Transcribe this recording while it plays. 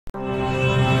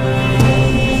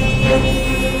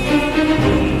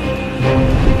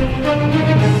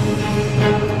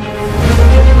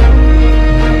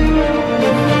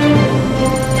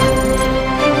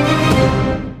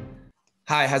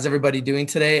How's everybody doing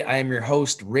today? I am your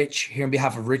host, Rich, here on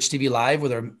behalf of Rich TV Live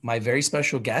with my very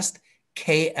special guest,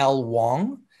 KL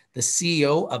Wong, the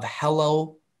CEO of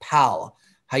Hello Pal.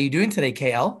 How are you doing today,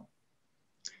 KL?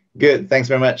 Good. Thanks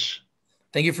very much.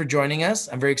 Thank you for joining us.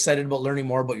 I'm very excited about learning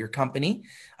more about your company.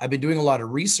 I've been doing a lot of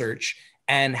research,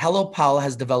 and Hello Pal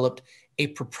has developed a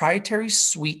proprietary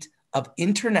suite of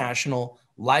international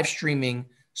live streaming,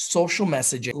 social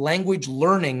messaging, language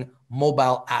learning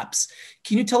mobile apps.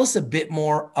 Can you tell us a bit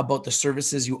more about the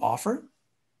services you offer?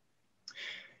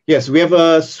 Yes, we have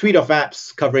a suite of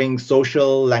apps covering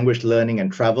social, language learning,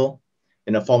 and travel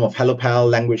in the form of Hello Pal,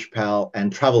 Language Pal,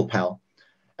 and Travel Pal,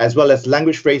 as well as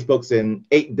language phrase books in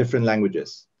 8 different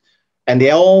languages. And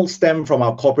they all stem from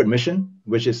our corporate mission,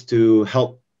 which is to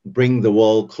help bring the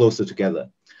world closer together.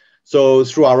 So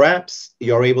through our apps,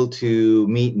 you're able to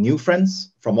meet new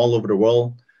friends from all over the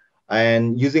world,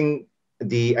 and using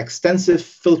the extensive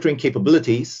filtering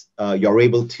capabilities, you're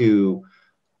able to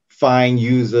find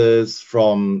users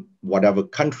from whatever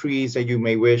countries that you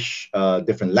may wish,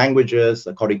 different languages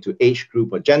according to age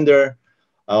group or gender,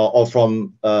 or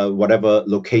from whatever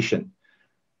location.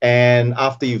 And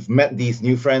after you've met these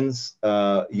new friends,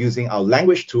 using our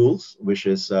language tools, which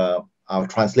is our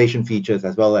translation features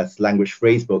as well as language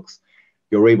phrase books,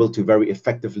 you're able to very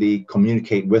effectively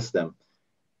communicate with them,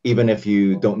 even if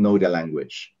you don't know their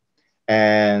language.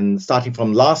 And starting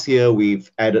from last year, we've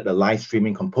added a live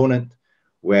streaming component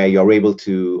where you're able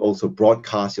to also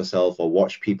broadcast yourself or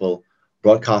watch people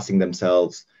broadcasting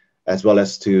themselves, as well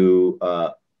as to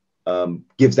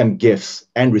give them gifts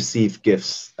and receive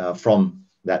gifts from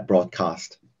that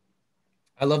broadcast.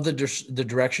 I love the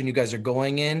direction you guys are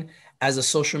going in. As a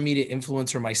social media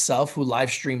influencer myself who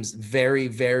live streams very,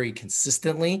 very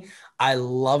consistently, I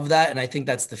love that. And I think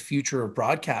that's the future of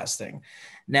broadcasting.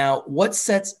 Now, what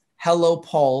sets Hello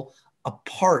Pal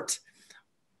apart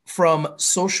from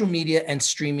social media and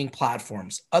streaming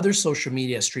platforms, other social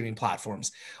media streaming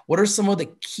platforms? What are some of the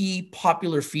key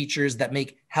popular features that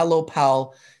make Hello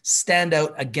Pal stand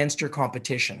out against your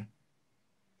competition?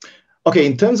 Okay,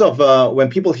 in terms of when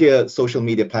people hear social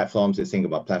media platforms, they think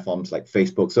about platforms like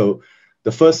Facebook. So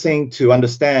the first thing to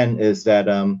understand is that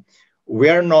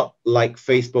we're not like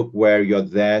Facebook where you're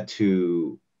there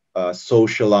to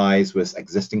socialize with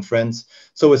existing friends.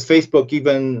 So with Facebook,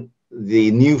 even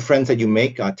the new friends that you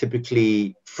make are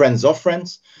typically friends of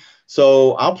friends.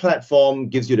 So our platform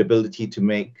gives you the ability to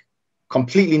make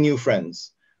completely new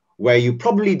friends where you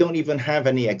probably don't even have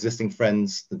any existing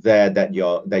friends there that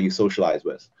you socialize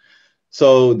with.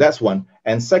 So that's one.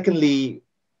 And secondly,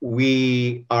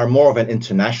 we are more of an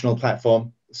international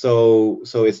platform. So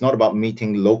it's not about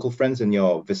meeting local friends in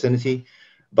your vicinity,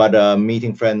 but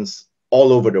meeting friends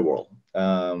all over the world.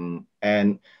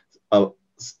 And a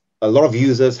lot of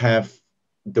users have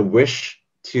the wish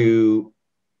to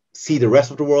see the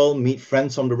rest of the world, meet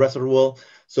friends from the rest of the world.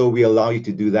 So we allow you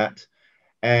to do that.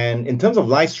 And in terms of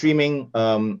live streaming,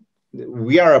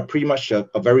 we are pretty much a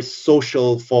very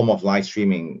social form of live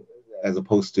streaming, as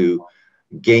opposed to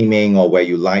gaming or where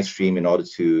you live stream in order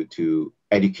to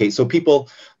educate. So people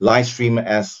live stream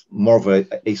as more of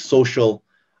a social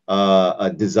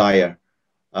desire.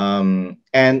 And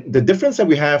the difference that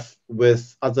we have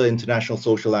with other international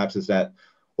social apps is that,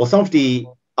 well, some of the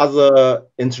other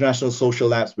international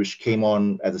social apps which came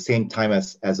on at the same time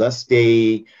as us,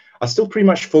 they are still pretty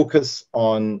much focused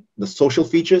on the social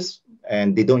features,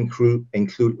 and they don't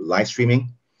include live streaming.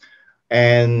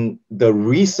 And the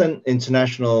recent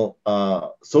international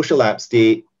social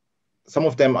apps, some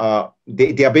of them are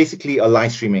basically a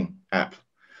live streaming app,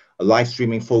 a live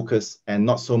streaming focus, and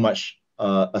not so much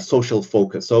a social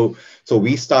focus. So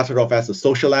we started off as a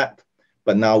social app,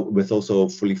 but now with also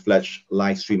fully fledged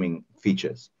live streaming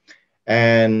features.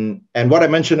 And what I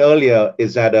mentioned earlier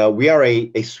is that we are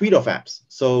a suite of apps.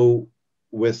 So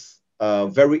with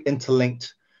very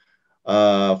interlinked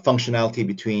functionality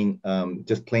between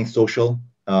just plain social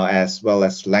as well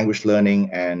as language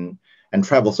learning and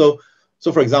travel. So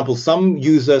for example, some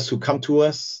users who come to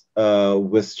us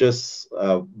with just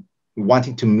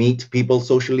wanting to meet people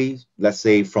socially, let's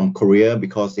say from Korea,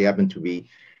 because they happen to be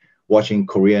watching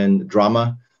Korean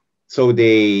drama. So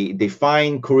they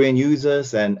find Korean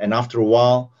users, and after a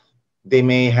while, they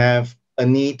may have a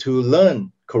need to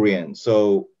learn Korean.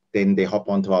 So then they hop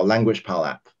onto our Language Pal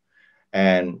app.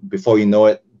 And before you know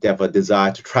it, they have a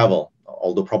desire to travel,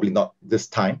 although probably not this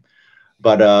time.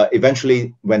 But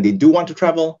eventually, when they do want to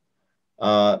travel,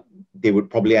 they would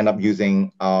probably end up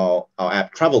using our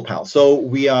app Travel Pal. So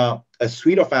we are a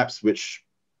suite of apps which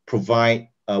provide,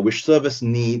 which service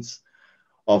needs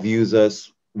of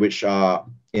users which are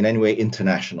in any way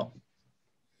international.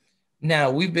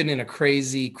 Now, we've been in a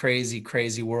crazy, crazy,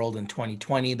 crazy world in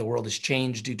 2020. The world has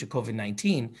changed due to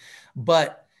COVID-19,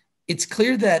 but it's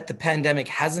clear that the pandemic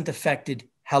hasn't affected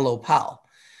Hello Pal.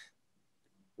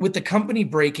 With the company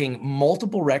breaking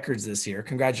multiple records this year,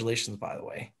 congratulations, by the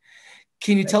way.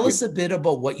 Can you tell us a bit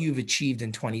about what you've achieved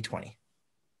in 2020?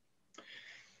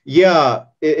 Yeah,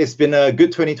 it's been a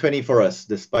good 2020 for us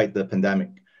despite the pandemic.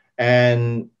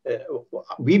 And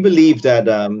we believe that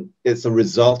it's a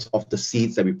result of the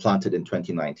seeds that we planted in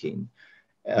 2019.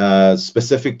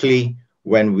 Specifically,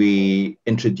 when we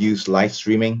introduced live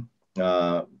streaming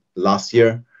last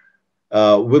year,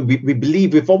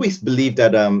 we've always believed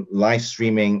that live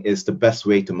streaming is the best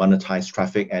way to monetize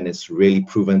traffic, and it's really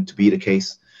proven to be the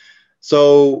case.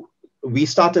 So we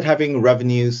started having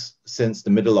revenues since the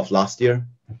middle of last year.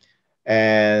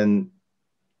 And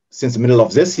since the middle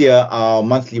of this year, our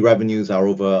monthly revenues are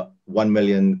over 1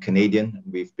 million Canadian.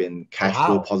 We've been cash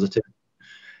flow positive.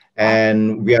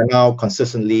 And we are now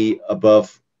consistently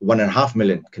above 1.5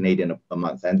 million Canadian a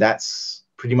month. And that's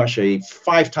pretty much a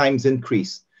 5 times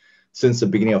increase since the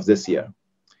beginning of this year.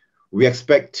 We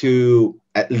expect to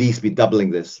at least be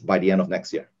doubling this by the end of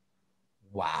next year.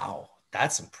 Wow,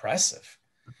 that's impressive.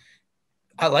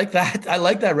 I like that. I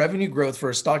like that revenue growth for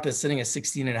a stock that's sitting at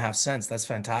 16.5 cents. That's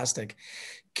fantastic.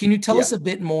 Can you tell us a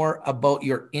bit more about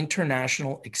your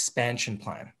international expansion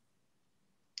plan?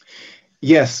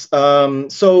 Yes.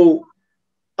 So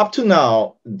up to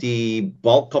now, the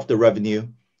bulk of the revenue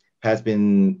has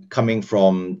been coming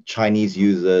from Chinese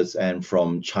users and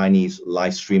from Chinese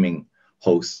live streaming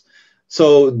hosts.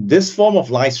 So this form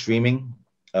of live streaming,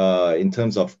 in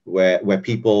terms of where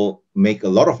people make a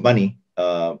lot of money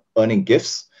earning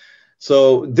gifts.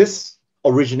 So this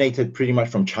originated pretty much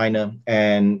from China,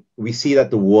 and we see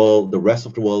that the rest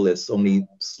of the world is only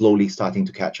slowly starting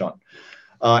to catch on.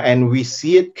 And we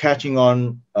see it catching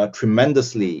on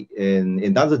tremendously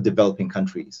in other developing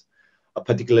countries,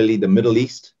 particularly the Middle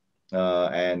East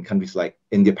and countries like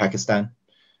India, Pakistan.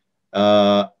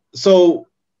 So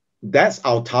that's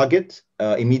our target,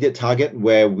 immediate target,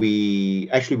 where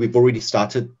we've already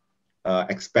started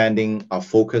expanding our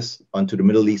focus onto the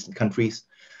Middle Eastern countries.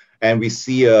 And we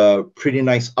see a pretty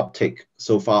nice uptick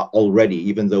so far already,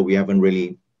 even though we haven't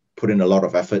really put in a lot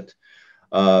of effort.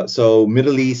 So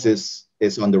Middle East is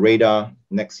on the radar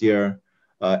next year.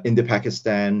 India,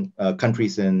 Pakistan,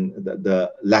 countries in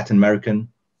the Latin America,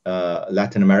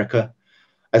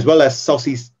 as well as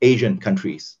Southeast Asian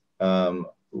countries.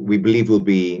 We believe we'll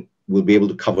be able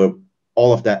to cover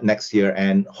all of that next year,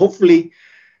 and hopefully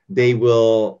they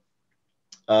will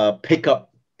pick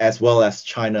up as well as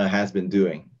China has been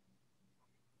doing.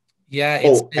 Yeah.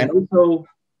 And also,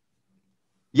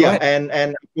 and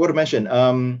I want to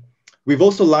mention, we've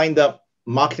also lined up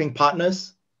marketing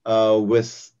partners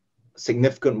with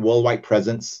significant worldwide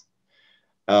presence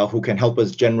who can help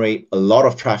us generate a lot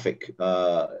of traffic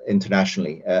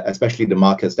internationally, especially the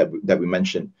markets that we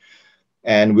mentioned.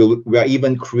 And we are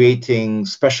even creating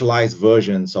specialized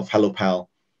versions of HelloPal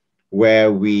where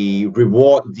we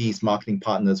reward these marketing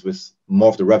partners with more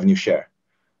of the revenue share.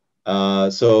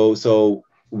 So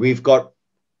we've got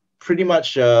pretty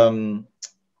much a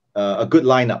good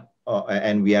lineup,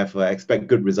 and we expect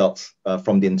good results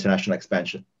from the international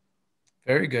expansion.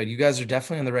 Very good. You guys are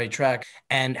definitely on the right track.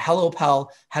 And HelloPal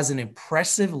has an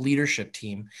impressive leadership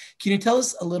team. Can you tell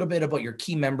us a little bit about your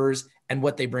key members and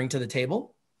what they bring to the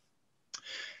table?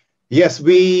 Yes,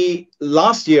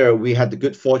 last year we had the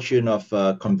good fortune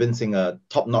of convincing a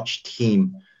top-notch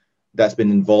team that's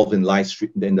been involved in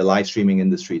the live streaming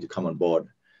industry to come on board.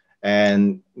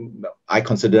 And I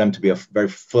consider them to be a very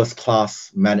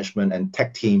first-class management and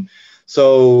tech team.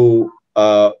 So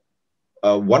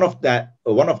one of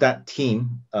that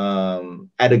team,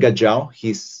 Edgar Zhao,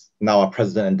 he's now our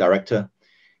president and director.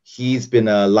 He's been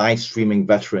a live streaming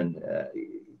veteran,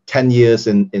 10 years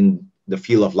in the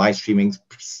field of live streaming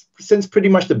since pretty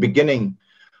much the beginning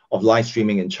of live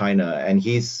streaming in China, and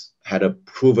he's had a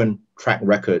proven track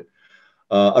record.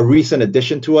 A recent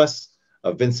addition to us,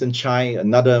 Vincent Chai,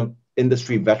 another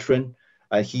industry veteran.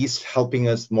 He's helping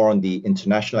us more on the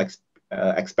international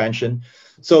expansion.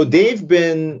 So they've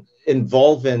been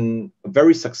involved in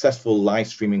very successful live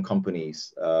streaming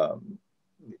companies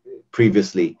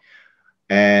previously.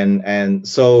 And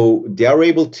so they are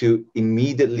able to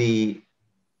immediately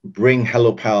bring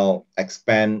HelloPal,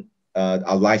 expand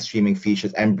our live streaming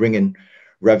features and bring in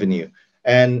revenue.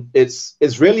 And it's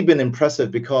really been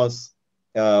impressive because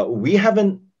we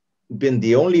haven't been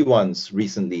the only ones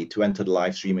recently to enter the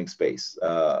live streaming space.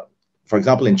 For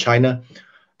example, in China,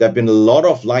 there have been a lot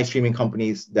of live streaming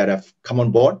companies that have come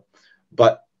on board,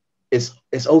 but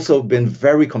it's also been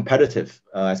very competitive,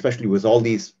 especially with all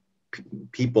these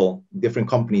people, different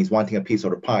companies wanting a piece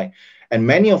of the pie, and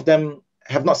many of them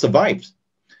have not survived.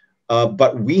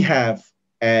 But we have,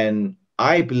 and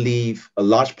I believe a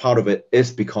large part of it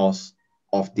is because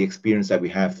of the experience that we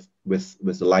have with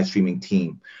the live streaming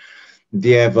team.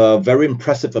 They have a very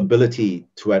impressive ability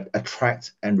to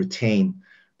attract and retain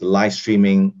the live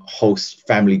streaming host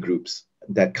family groups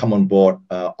that come on board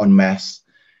en masse,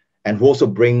 and who also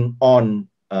bring on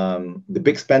the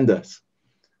big spenders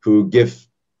who give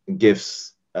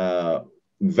gifts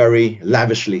very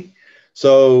lavishly.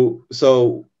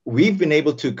 So we've been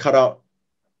able to cut out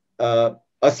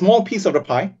a small piece of the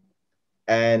pie,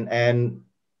 and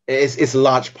it's a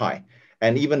large pie.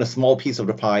 And even a small piece of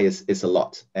the pie is a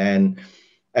lot. And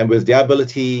with their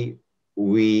ability,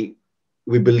 we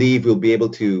believe we'll be able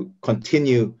to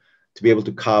continue to be able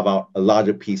to carve out a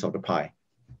larger piece of the pie.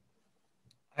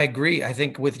 I agree. I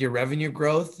think with your revenue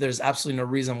growth, there's absolutely no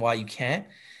reason why you can't.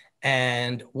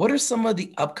 And what are some of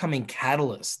the upcoming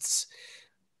catalysts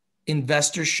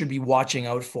investors should be watching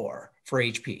out for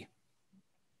HP?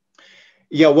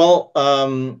 Yeah, well,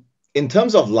 in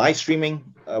terms of live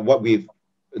streaming, where we've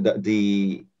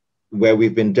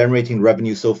been generating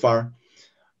revenue so far,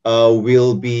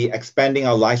 we'll be expanding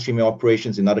our live streaming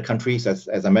operations in other countries,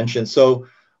 as I mentioned. So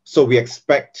we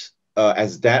expect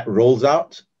as that rolls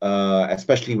out,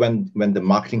 especially when the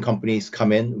marketing companies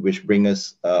come in, which bring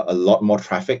us a lot more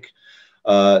traffic,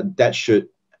 that should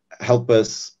help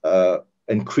us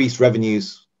increase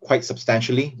revenues quite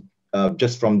substantially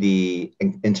just from the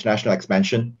international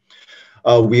expansion.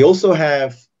 We also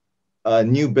have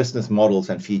new business models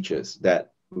and features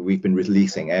that we've been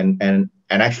releasing, and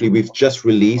actually we've just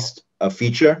released a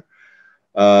feature.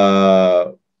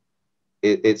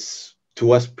 It's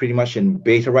to us pretty much in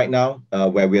beta right now,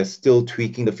 where we are still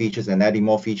tweaking the features and adding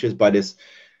more features, but it's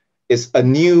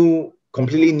a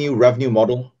completely new revenue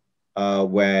model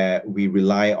where we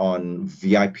rely on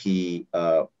VIP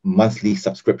monthly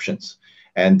subscriptions,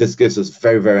 and this gives us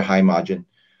very, very high margin,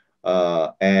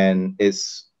 and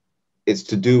it's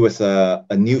to do with a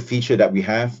new feature that we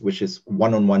have, which is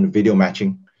one-on-one video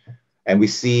matching. And we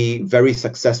see very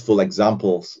successful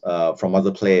examples from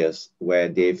other players where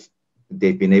they've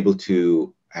been able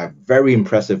to have very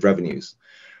impressive revenue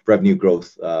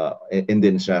growth in the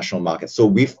international market. So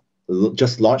we've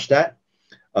just launched that,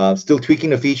 still tweaking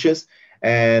the features.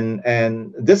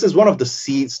 And this is one of the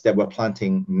seeds that we're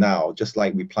planting now, just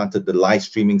like we planted the live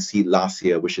streaming seed last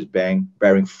year, which is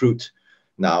bearing fruit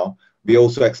now. We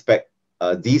also expect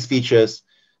these features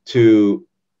to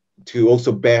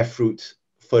also bear fruit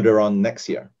further on next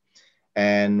year.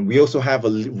 And we also have a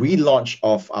relaunch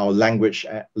of our Language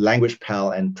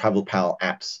Pal and Travel Pal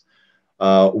apps,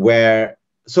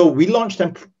 so we launched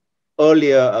them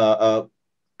earlier, a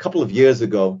couple of years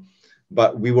ago,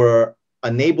 but we were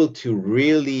unable to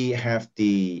really have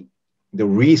the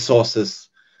resources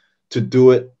to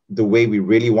do it the way we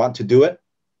really want to do it,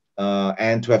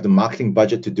 and to have the marketing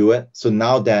budget to do it. So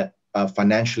now that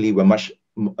financially we're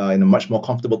in a much more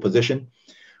comfortable position,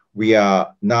 we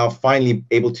are now finally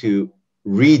able to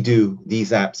redo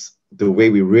these apps the way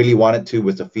we really want it to,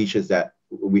 with the features that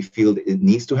we feel it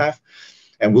needs to have.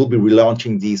 And we'll be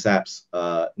relaunching these apps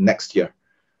next year,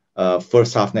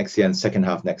 first half next year and second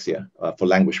half next year, for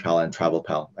Language Pal and Travel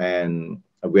Pal. And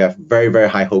we have very, very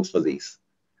high hopes for these.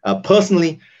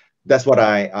 Personally, that's what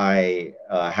I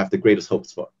have the greatest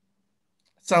hopes for.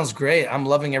 Sounds great. I'm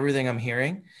loving everything I'm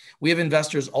hearing. We have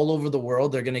investors all over the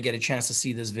world. They're going to get a chance to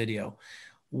see this video.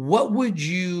 What would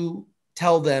you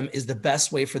tell them is the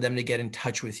best way for them to get in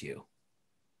touch with you?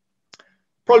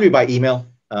 Probably by email,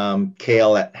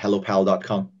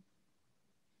 kl@hellopal.com.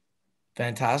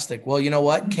 Fantastic. Well, you know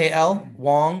what? KL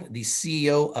Wong, the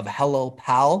CEO of Hello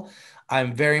Pal.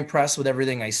 I'm very impressed with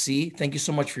everything I see. Thank you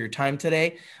so much for your time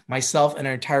today. Myself and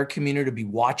our entire community will be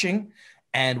watching,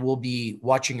 and we'll be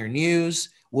watching your news.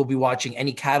 We'll be watching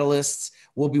any catalysts.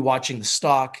 We'll be watching the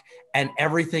stock and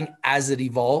everything as it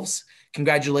evolves.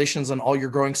 Congratulations on all your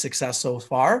growing success so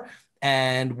far.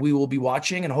 And we will be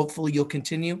watching, and hopefully you'll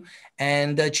continue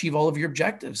and achieve all of your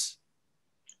objectives.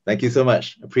 Thank you so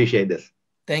much. Appreciate this.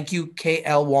 Thank you,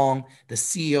 KL Wong, the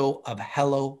CEO of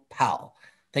Hello Pal.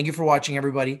 Thank you for watching,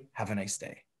 everybody. Have a nice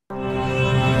day.